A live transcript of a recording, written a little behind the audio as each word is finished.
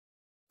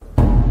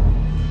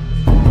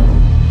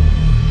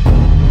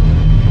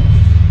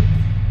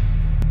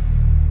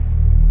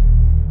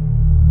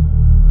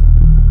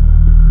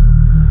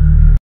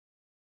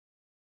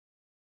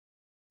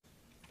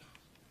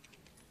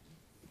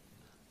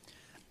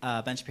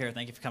Ben Shapiro,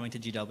 thank you for coming to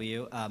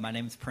GW. My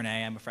name is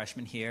Pranay. I'm a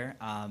freshman here,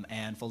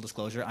 and full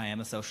disclosure, I am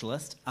a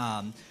socialist.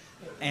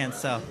 And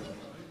so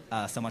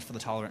much for the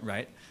tolerant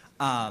right.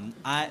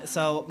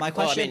 So my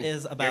question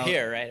is about... You're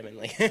here, right? I mean,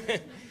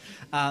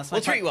 like,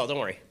 we'll treat you well, don't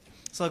worry.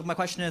 So my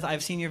question is,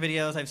 I've seen your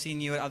videos, I've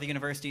seen you at other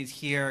universities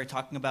here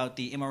talking about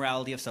the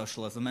immorality of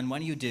socialism, and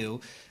when you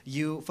do,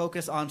 you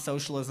focus on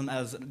socialism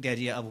as the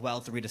idea of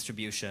wealth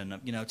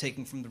redistribution, you know,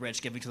 taking from the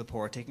rich, giving to the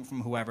poor, taking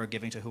from whoever,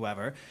 giving to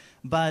whoever.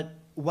 But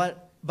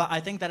I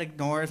think that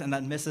ignores and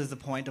that misses the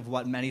point of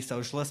what many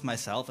socialists,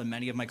 myself and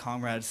many of my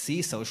comrades,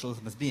 see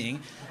socialism as being.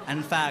 And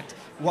in fact,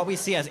 what we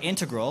see as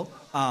integral,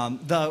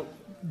 the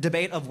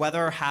debate of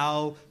whether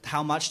how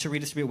much to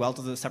redistribute wealth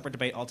is a separate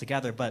debate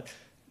altogether, but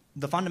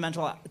the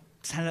fundamental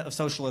tenet of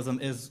socialism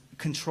is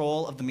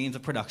control of the means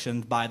of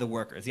production by the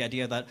workers. The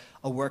idea that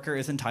a worker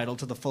is entitled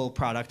to the full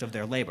product of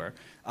their labor.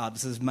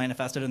 This is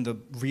manifested in the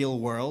real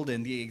world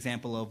in the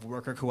example of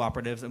worker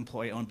cooperatives,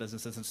 employee-owned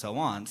businesses, and so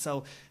on.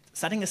 So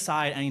setting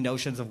aside any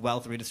notions of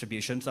wealth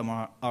redistribution,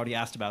 someone already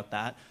asked about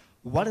that,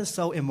 what is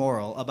so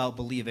immoral about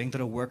believing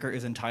that a worker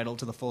is entitled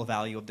to the full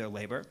value of their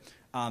labor,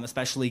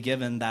 especially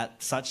given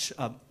that such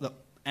the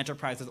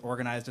enterprises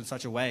organized in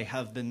such a way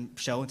have been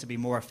shown to be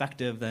more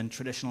effective than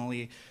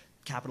traditionally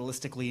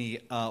capitalistically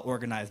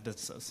organized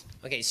businesses?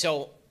 Okay,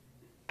 so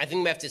I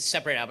think we have to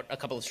separate out a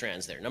couple of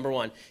strands there. Number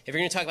one, if you're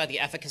going to talk about the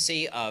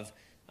efficacy of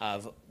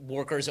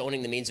workers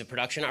owning the means of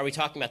production, are we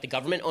talking about the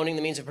government owning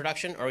the means of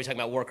production, or are we talking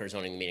about workers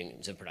owning the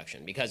means of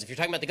production? Because if you're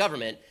talking about the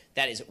government,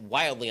 that is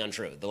wildly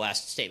untrue, the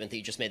last statement that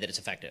you just made that it's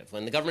effective.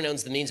 When the government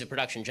owns the means of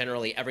production,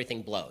 generally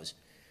everything blows.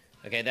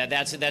 Okay,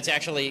 that's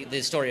actually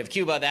the story of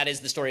Cuba. That is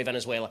the story of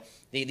Venezuela.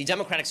 The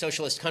democratic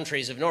socialist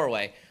countries of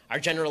Norway are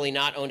generally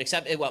not owned,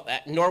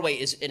 Norway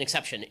is an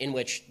exception in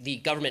which the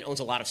government owns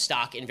a lot of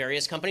stock in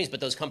various companies,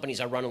 but those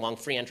companies are run along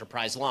free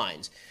enterprise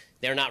lines.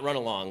 They're not run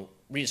along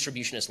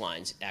redistributionist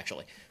lines,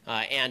 actually.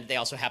 And they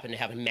also happen to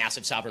have a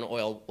massive sovereign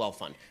oil wealth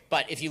fund.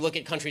 But if you look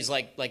at countries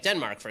like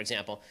Denmark, for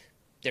example,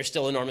 there's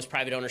still enormous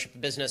private ownership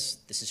of business.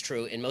 This is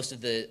true in most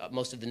of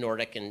the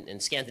Nordic and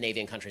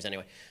Scandinavian countries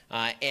anyway.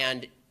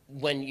 And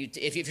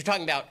if you're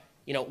talking about,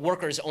 you know,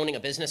 workers owning a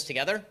business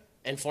together,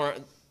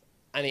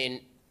 I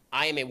mean,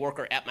 I am a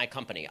worker at my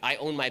company. I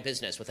own my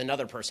business with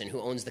another person who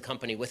owns the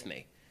company with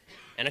me,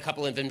 and a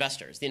couple of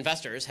investors. The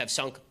investors have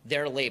sunk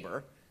their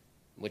labor,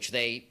 which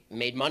they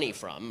made money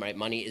from. Right?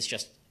 Money is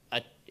just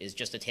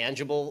a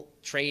tangible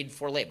trade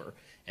for labor,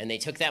 and they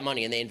took that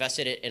money and they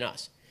invested it in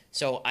us.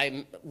 So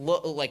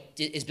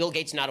is Bill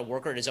Gates not a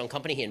worker at his own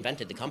company? He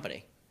invented the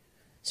company.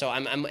 So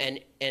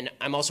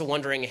I'm also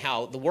wondering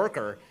how the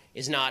worker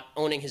is not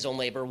owning his own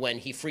labor when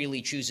he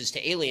freely chooses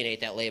to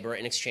alienate that labor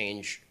in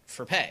exchange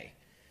for pay.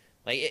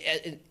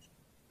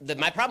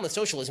 My problem with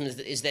socialism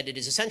is that it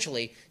is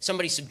essentially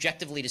somebody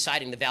subjectively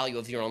deciding the value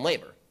of your own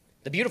labor.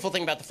 The beautiful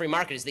thing about the free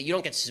market is that you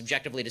don't get to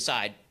subjectively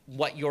decide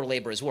what your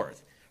labor is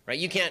worth. Right?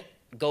 You can't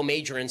go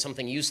major in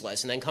something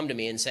useless and then come to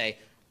me and say,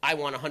 I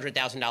want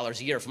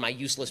 $100,000 a year for my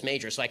useless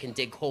major so I can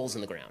dig holes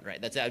in the ground.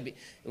 Right?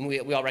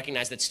 We all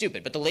recognize that's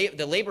stupid. But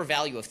the labor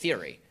value of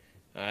theory,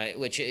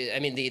 which I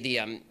mean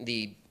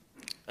the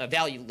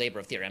value labor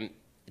of theory.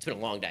 It's been a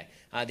long day.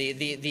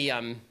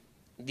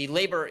 The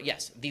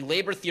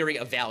labor theory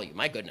of value.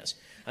 My goodness,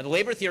 the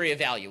labor theory of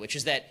value, which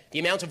is that the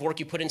amount of work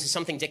you put into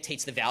something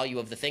dictates the value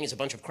of the thing, is a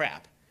bunch of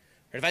crap.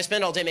 Right? If I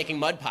spend all day making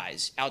mud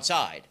pies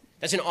outside,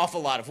 that's an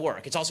awful lot of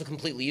work. It's also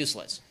completely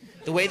useless.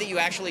 The way that you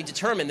actually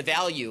determine the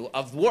value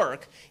of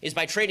work is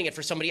by trading it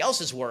for somebody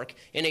else's work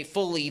in a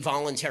fully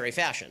voluntary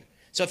fashion.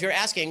 So if you're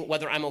asking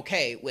whether I'm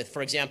okay with,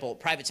 for example,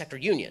 private sector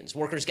unions,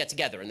 workers get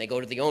together and they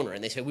go to the owner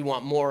and they say, we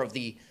want more of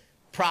the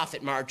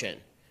profit margin.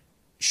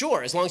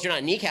 Sure, as long as you're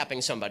not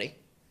kneecapping somebody,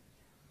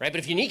 right? But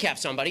if you kneecap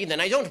somebody, then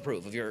I don't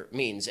approve of your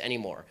means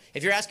anymore.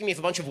 If you're asking me if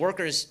a bunch of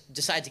workers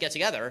decide to get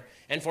together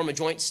and form a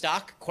joint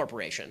stock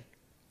corporation,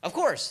 of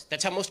course,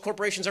 that's how most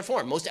corporations are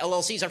formed. Most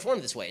LLCs are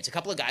formed this way. It's a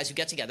couple of guys who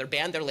get together,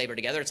 band their labor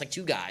together. It's like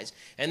two guys.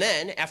 And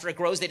then after it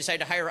grows, they decide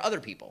to hire other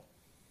people.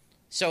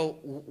 So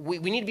we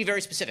need to be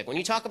very specific. When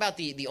you talk about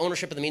the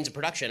ownership of the means of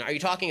production, are you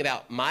talking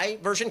about my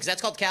version, because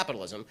that's called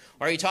capitalism,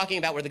 or are you talking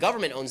about where the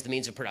government owns the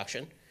means of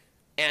production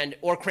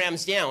or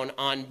crams down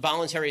on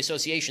voluntary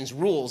associations'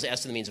 rules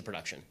as to the means of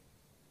production?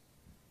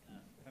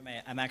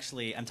 If I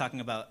may, I'm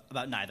talking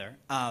about neither.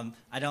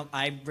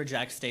 I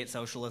reject state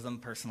socialism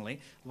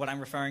personally. What I'm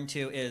referring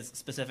to is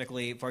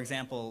specifically, for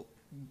example,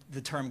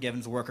 the term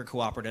given is worker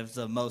cooperatives.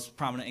 The most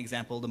prominent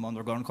example, the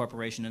Mondragon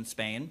Corporation in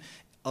Spain,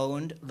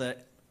 owned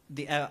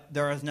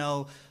there is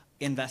no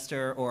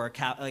investor or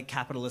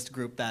capitalist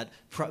group that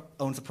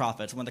owns the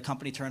profits. When the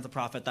company turns a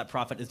profit, that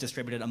profit is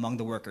distributed among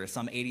the workers,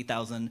 some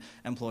 80,000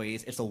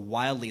 employees. It's a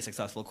wildly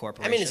successful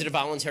corporation. I mean, is it a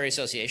voluntary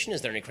association?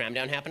 Is there any cram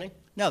down happening?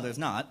 No, there's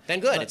not. Then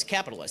good, it's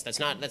capitalist. That's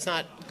not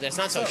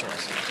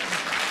socialist.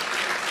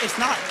 It's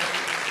not.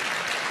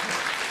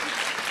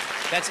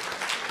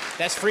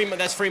 That's free market.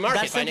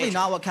 That's simply nature.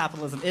 not what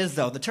capitalism is,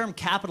 though. The term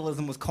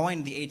capitalism was coined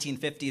in the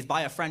 1850s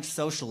by a French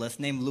socialist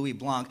named Louis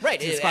Blanc. Right,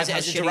 as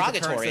a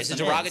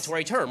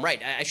derogatory term. term.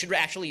 Right, I should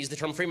actually use the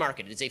term free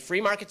market. It's a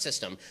free market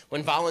system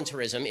when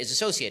voluntarism is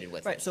associated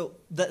with it. Right, so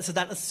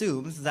that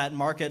assumes that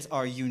markets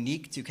are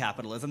unique to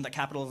capitalism, that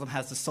capitalism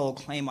has the sole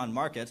claim on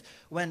markets,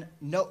 when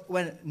no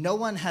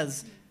one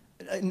has...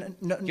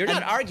 You're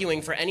not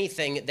arguing for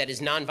anything that is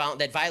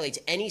that violates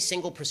any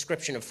single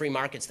prescription of free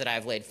markets that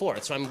I've laid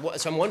forth. So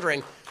I'm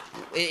wondering,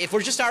 if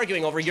we're just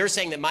arguing over, you're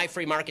saying that my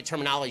free market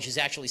terminology is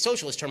actually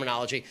socialist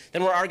terminology,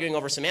 then we're arguing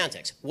over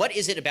semantics. What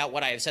is it about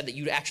what I have said that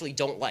you actually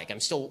don't like?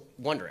 I'm still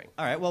wondering.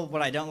 All right, well,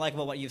 what I don't like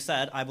about what you've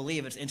said, I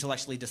believe it's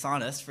intellectually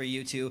dishonest for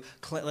you to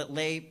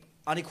lay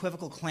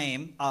unequivocal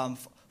claim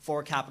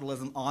for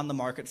capitalism on the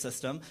market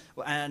system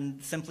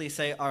and simply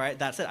say, all right,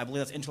 that's it. I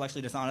believe that's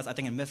intellectually dishonest. I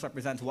think it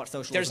misrepresents what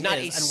socialism is. There's not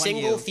a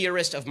single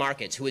theorist of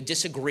markets who would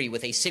disagree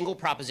with a single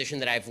proposition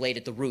that I've laid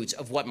at the roots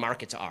of what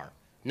markets are.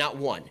 Not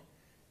one.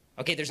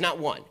 Okay, there's not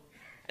one.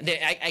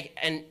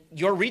 And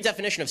your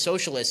redefinition of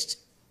socialist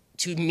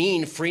to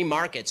mean free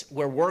markets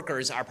where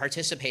workers are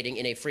participating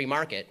in a free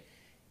market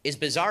is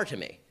bizarre to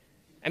me.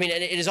 I mean,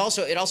 it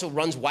also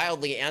runs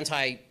wildly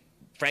anti,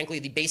 frankly,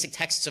 the basic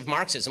texts of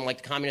Marxism,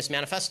 like the Communist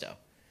Manifesto,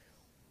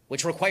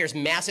 which requires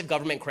massive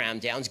government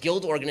cram-downs,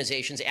 guild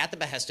organizations at the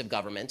behest of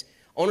government,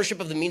 ownership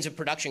of the means of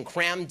production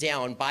crammed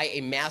down by a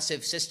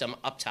massive system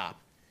up top.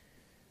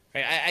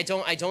 Right?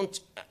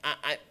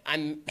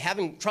 I'm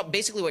having trouble.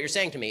 Basically what you're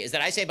saying to me is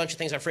that I say a bunch of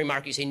things on free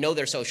market, you say, no,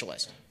 they're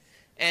socialist.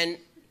 And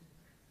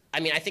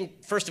I mean, I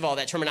think, first of all,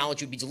 that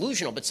terminology would be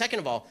delusional, but second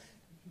of all,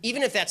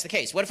 even if that's the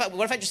case, what if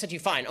I just said to you,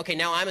 fine, okay,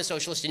 now I'm a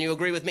socialist and you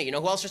agree with me. You know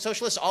who else are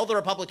socialists? All the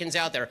Republicans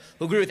out there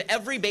who agree with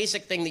every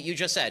basic thing that you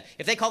just said.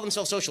 If they call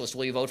themselves socialists,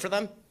 will you vote for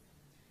them?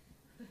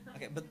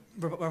 Okay, but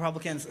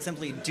Republicans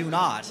simply do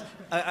not.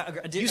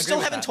 You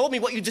still haven't told me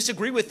what you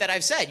disagree with that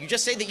I've said. You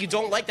just say that you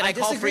don't like that I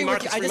call free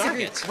markets free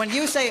markets. When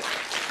you say...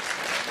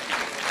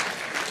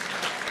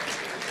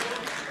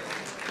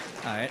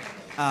 All right.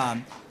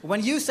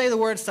 When you say the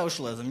word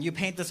socialism, you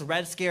paint this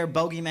red scare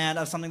bogeyman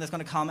of something that's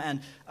going to come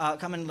and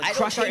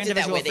crush our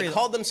individual freedom. They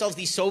called themselves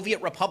the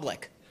Soviet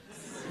Republic.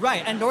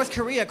 Right, and North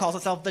Korea calls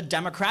itself the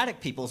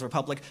Democratic People's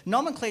Republic.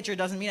 Nomenclature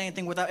doesn't mean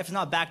anything if it's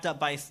not backed up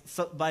by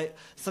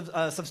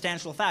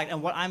substantial fact.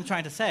 And what I'm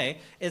trying to say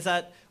is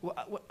that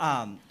what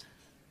I'm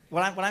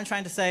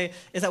trying to say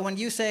is that when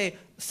you say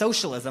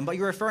socialism, but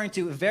you're referring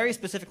to very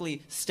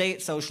specifically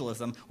state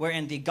socialism,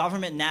 wherein the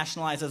government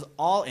nationalizes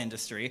all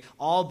industry,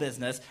 all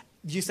business.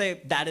 You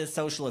say that is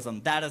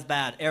socialism, that is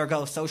bad,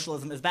 ergo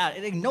socialism is bad.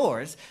 It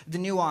ignores the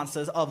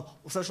nuances of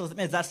what socialism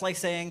is. That's like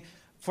saying,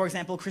 for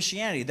example,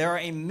 Christianity. There are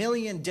a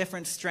million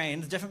different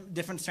strains,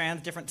 different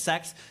strands, different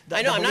sects.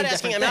 I know. I'm not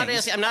asking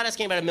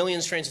about a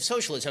million strains of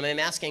socialism. I'm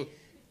asking.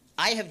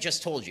 I have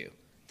just told you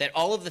that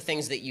all of the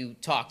things that you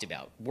talked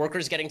about,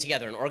 workers getting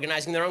together and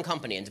organizing their own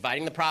company and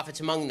dividing the profits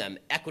among them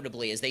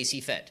equitably as they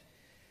see fit,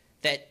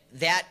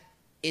 that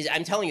is,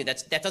 I'm telling you,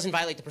 that doesn't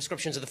violate the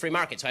prescriptions of the free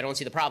market, so I don't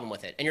see the problem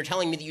with it. And you're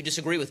telling me that you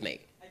disagree with me.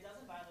 It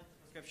doesn't violate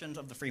the prescriptions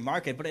of the free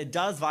market, but it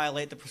does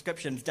violate the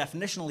prescriptions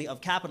definitionally of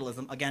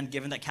capitalism. Again,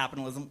 given that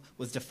capitalism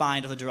was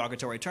defined as a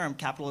derogatory term,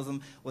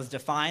 capitalism was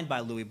defined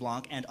by Louis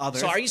Blanc and others.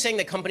 So are you saying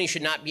that companies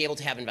should not be able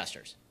to have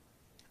investors?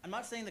 I'm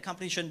not saying the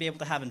companies shouldn't be able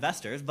to have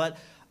investors, but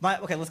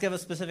okay, let's give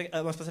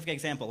a more specific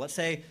example. Let's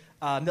say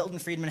Milton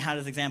Friedman had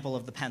his example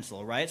of the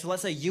pencil, right? So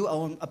let's say you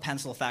own a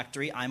pencil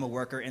factory. I'm a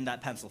worker in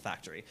that pencil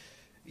factory.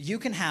 You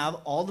can have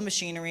all the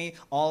machinery,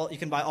 you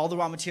can buy all the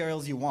raw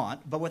materials you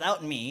want, but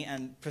without me,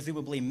 and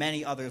presumably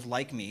many others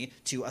like me,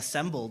 to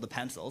assemble the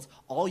pencils,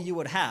 all you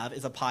would have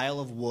is a pile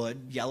of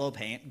wood, yellow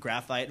paint,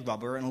 graphite,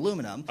 rubber, and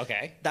aluminum.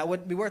 Okay. That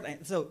would be worth,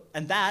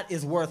 and that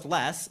is worth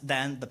less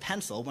than the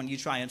pencil when you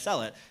try and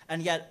sell it.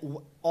 And yet,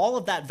 all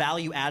of that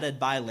value added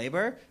by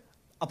labor,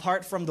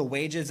 apart from the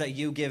wages that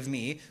you give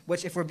me,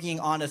 which, if we're being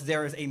honest,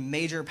 there is a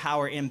major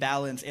power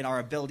imbalance in our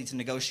ability to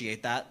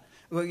negotiate that.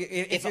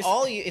 If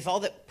all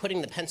that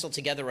putting the pencil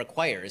together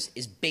requires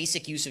is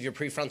basic use of your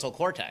prefrontal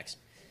cortex,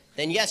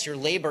 then yes, your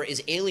labor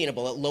is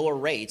alienable at lower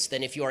rates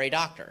than if you are a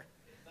doctor.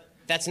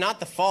 That's not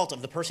the fault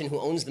of the person who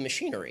owns the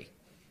machinery.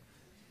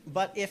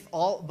 But if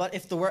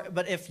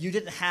you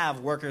didn't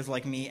have workers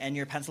like me and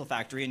your pencil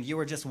factory, and you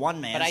were just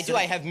one man. But I do.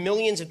 I have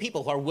millions of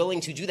people who are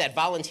willing to do that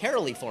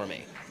voluntarily for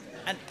me.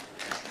 And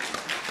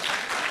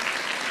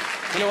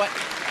you know what?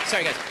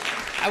 Sorry, guys.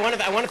 I want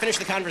to finish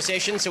the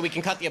conversation, so we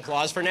can cut the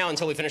applause for now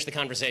until we finish the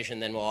conversation.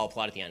 Then we'll all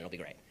applaud at the end. It'll be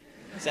great.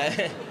 So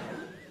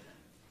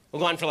we'll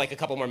go on for like a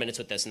couple more minutes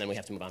with this, and then we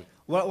have to move on.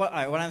 What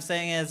I'm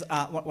saying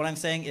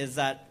is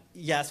that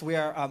yes, we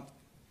are.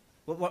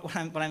 What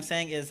I'm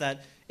saying is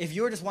that if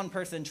you're just one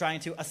person trying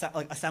to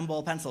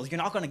assemble pencils, you're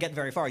not going to get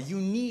very far. You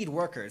need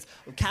workers.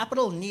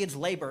 Capital needs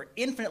labor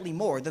infinitely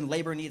more than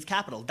labor needs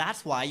capital.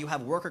 That's why you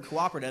have worker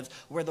cooperatives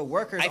where the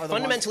workers are the ones... I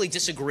fundamentally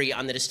disagree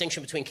on the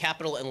distinction between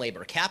capital and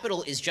labor.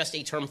 Capital is just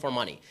a term for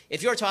money.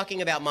 If you're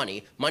talking about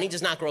money, money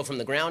does not grow from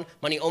the ground.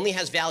 Money only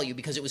has value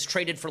because it was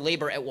traded for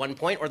labor at one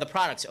point or the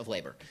products of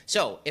labor.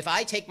 So if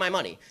I take my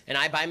money and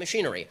I buy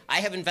machinery,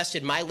 I have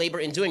invested my labor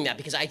in doing that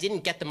because I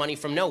didn't get the money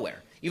from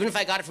nowhere. Even if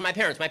I got it from my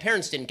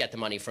parents didn't get the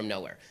money from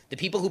nowhere. The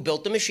people who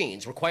built the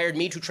machines required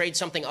me to trade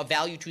something of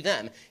value to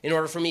them in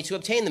order for me to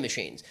obtain the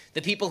machines.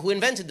 The people who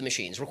invented the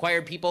machines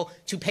required people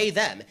to pay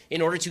them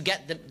in order to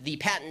get the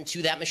patent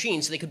to that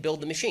machine so they could build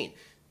the machine.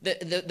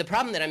 The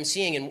problem that I'm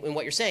seeing in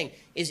what you're saying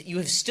is you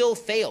have still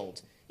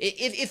failed.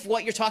 If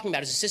what you're talking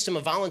about is a system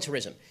of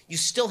voluntarism, you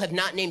still have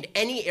not named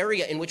any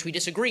area in which we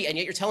disagree, and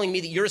yet you're telling me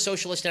that you're a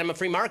socialist and I'm a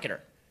free marketer.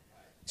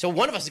 So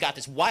one of us has got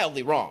this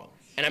wildly wrong,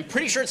 and I'm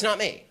pretty sure it's not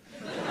me.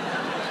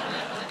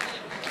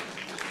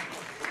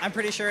 I'm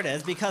pretty sure it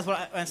is, because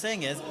what I'm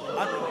saying is,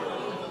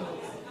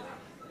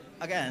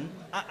 again,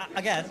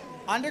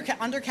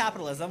 under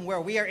capitalism,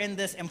 where we are in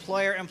this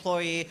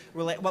employer-employee,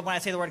 when I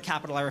say the word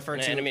capital, I refer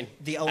to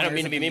the owners. I don't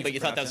mean to be mean, but you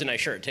thought that was a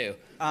nice shirt too.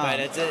 But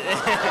it's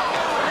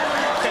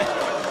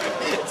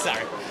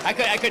sorry, I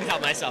couldn't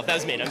help myself. That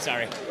was mean. I'm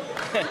sorry.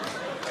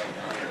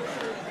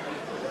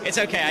 It's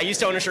okay. I used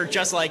to own a shirt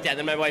just like that, and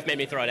then my wife made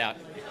me throw it out.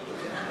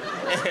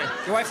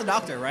 Your wife's a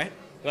doctor, right?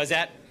 Was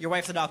that? Your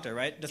wife's a doctor,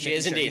 right? Just she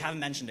is sure. indeed. You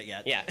haven't mentioned it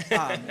yet. Yeah.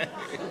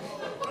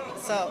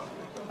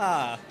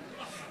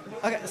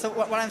 Okay. So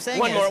what I'm saying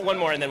is one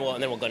more, and then we'll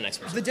go to the next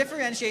person. The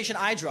differentiation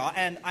I draw,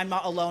 and I'm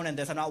not alone in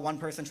this. I'm not one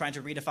person trying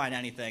to redefine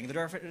anything. The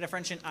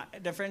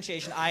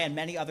differentiation I and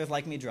many others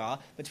like me draw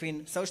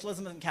between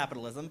socialism and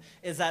capitalism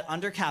is that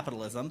under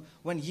capitalism,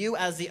 when you,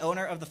 as the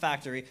owner of the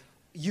factory,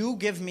 you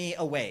give me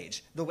a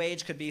wage. The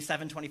wage could be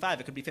 $7.25.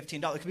 It could be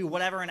 $15. It could be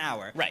whatever an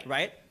hour. Right.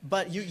 Right.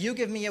 But you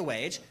give me a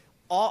wage.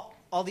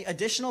 All the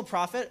additional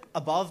profit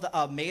above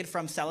the made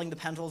from selling the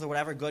pencils or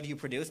whatever good you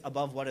produce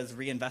above what is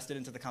reinvested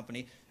into the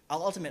company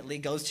ultimately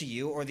goes to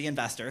you or the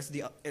investors,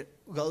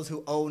 those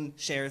who own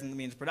shares in the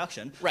means of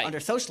production. Right. Under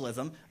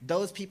socialism,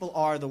 those people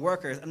are the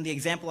workers, and the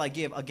example I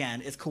give, again,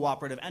 is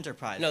cooperative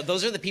enterprise. No,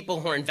 those are the people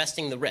who are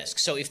investing the risk.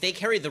 So if they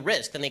carry the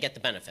risk, then they get the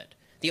benefit.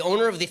 The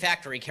owner of the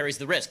factory carries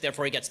the risk,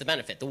 therefore he gets the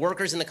benefit. The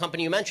workers in the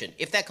company you mentioned,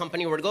 if that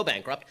company were to go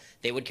bankrupt,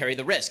 they would carry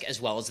the risk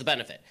as well as the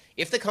benefit.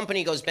 If the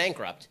company goes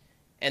bankrupt,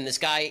 and this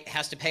guy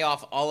has to pay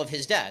off all of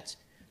his debts,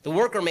 the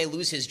worker may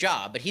lose his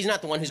job, but he's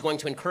not the one who's going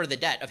to incur the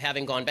debt of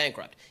having gone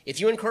bankrupt. If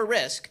you incur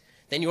risk,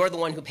 then you're the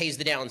one who pays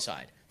the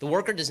downside. The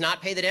worker does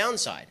not pay the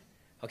downside.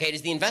 Okay, it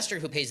is the investor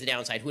who pays the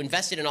downside, who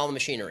invested in all the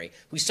machinery,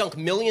 who sunk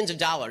millions of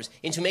dollars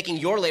into making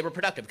your labor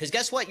productive. Because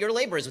guess what? Your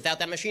labor is without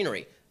that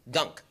machinery.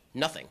 Gunk.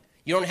 Nothing.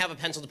 You don't have a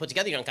pencil to put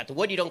together. You don't got the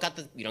wood. You don't got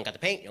the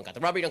paint. You don't got the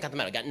rubber. You don't got the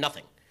metal. You got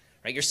nothing.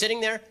 Right? You're sitting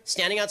there,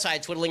 standing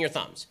outside, twiddling your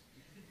thumbs.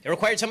 It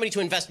required somebody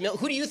to invest.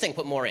 Who do you think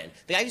put more in?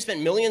 The guy who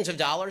spent millions of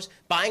dollars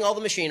buying all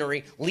the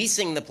machinery,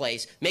 leasing the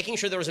place, making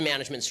sure there was a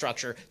management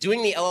structure,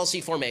 doing the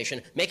LLC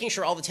formation, making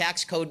sure all the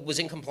tax code was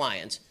in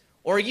compliance,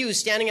 or you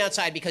standing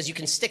outside because you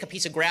can stick a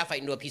piece of graphite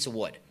into a piece of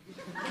wood?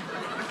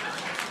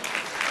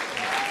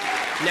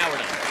 Now we're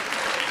done.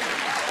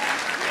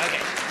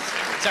 Okay.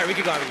 Sorry, we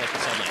could go on like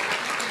this all night.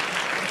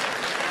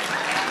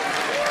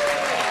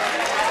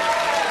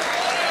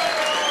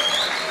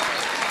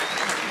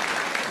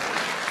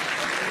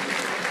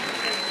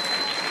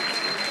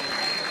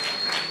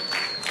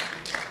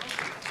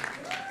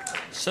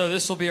 So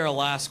this will be our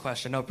last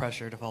question. No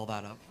pressure to follow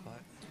that up.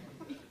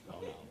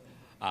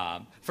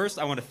 First,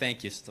 I want to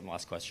thank you, this is the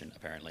last question,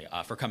 apparently,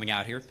 for coming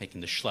out here,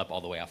 making the schlep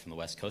all the way out from the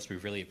West Coast. We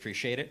really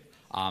appreciate it.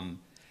 And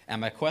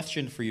my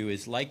question for you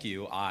is, like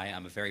you, I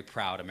am a very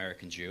proud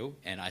American Jew,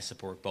 and I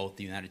support both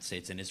the United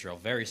States and Israel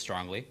very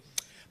strongly.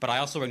 But I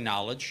also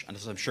acknowledge, and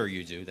as I'm sure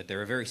you do, that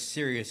there are very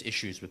serious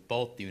issues with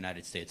both the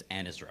United States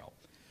and Israel.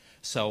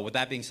 So with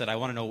that being said, I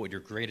want to know what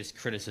your greatest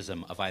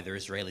criticism of either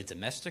Israeli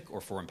domestic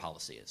or foreign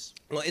policy is.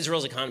 Well,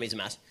 Israel's economy is a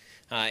mess.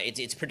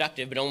 It's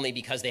productive, but only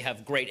because they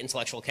have great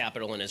intellectual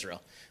capital in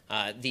Israel.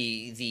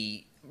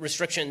 The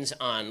restrictions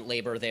on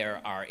labor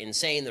there are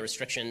insane. The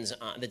restrictions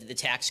on the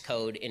tax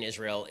code in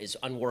Israel is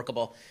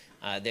unworkable.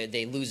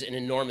 They lose an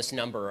enormous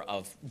number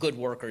of good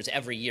workers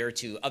every year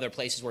to other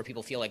places where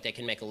people feel like they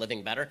can make a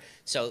living better.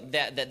 So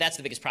that's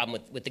the biggest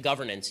problem with the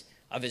governance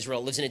of Israel.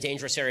 It lives in a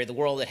dangerous area of the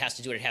world. It has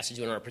to do what it has to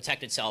do in order to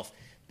protect itself.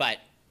 But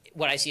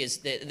what I see is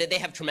that they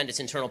have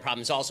tremendous internal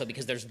problems also,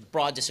 because there's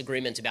broad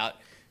disagreement about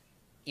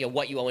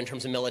what you owe in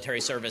terms of military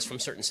service from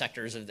certain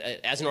sectors.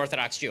 As an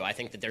Orthodox Jew, I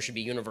think that there should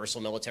be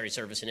universal military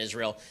service in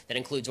Israel that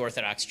includes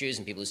Orthodox Jews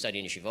and people who study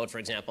in yeshivot, for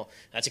example.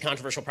 That's a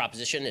controversial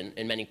proposition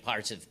in many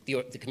parts of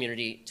the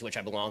community to which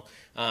I belong.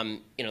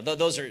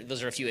 Those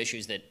are a few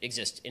issues that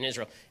exist in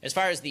Israel. As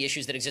far as the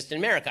issues that exist in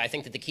America, I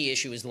think that the key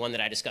issue is the one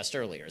that I discussed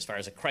earlier, as far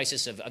as a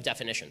crisis of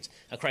definitions,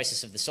 a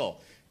crisis of the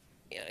soul.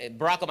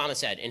 Barack Obama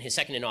said in his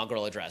second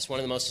inaugural address, one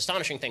of the most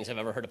astonishing things I've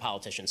ever heard a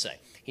politician say.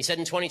 He said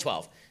in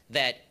 2012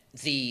 that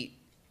the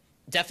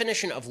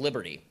definition of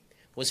liberty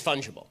was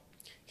fungible.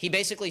 He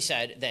basically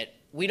said that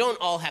we don't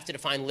all have to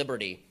define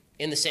liberty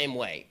in the same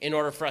way in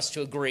order for us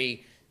to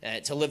agree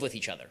to live with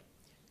each other.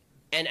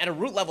 And at a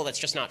root level, that's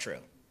just not true.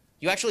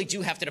 You actually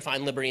do have to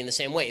define liberty in the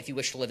same way if you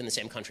wish to live in the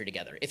same country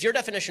together. If your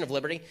definition of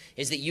liberty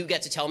is that you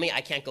get to tell me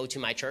I can't go to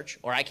my church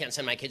or I can't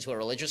send my kids to a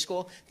religious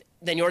school,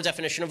 then your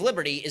definition of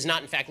liberty is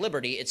not in fact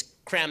liberty, it's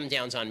cram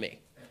downs on me.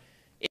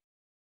 If you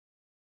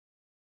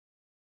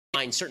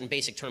define certain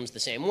basic terms the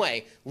same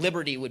way,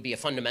 liberty would be a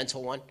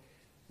fundamental one,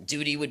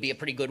 duty would be a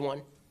pretty good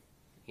one,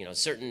 you know,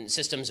 certain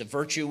systems of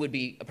virtue would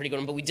be a pretty good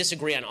one, but we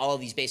disagree on all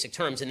of these basic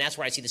terms, and that's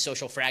where I see the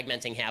social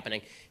fragmenting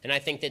happening. And I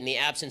think that in the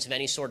absence of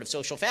any sort of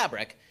social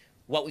fabric,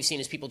 what we've seen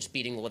is people just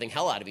beating the living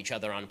hell out of each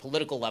other on a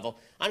political level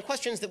on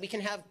questions that we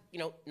can have, you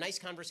know, nice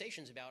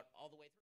conversations about all the way through.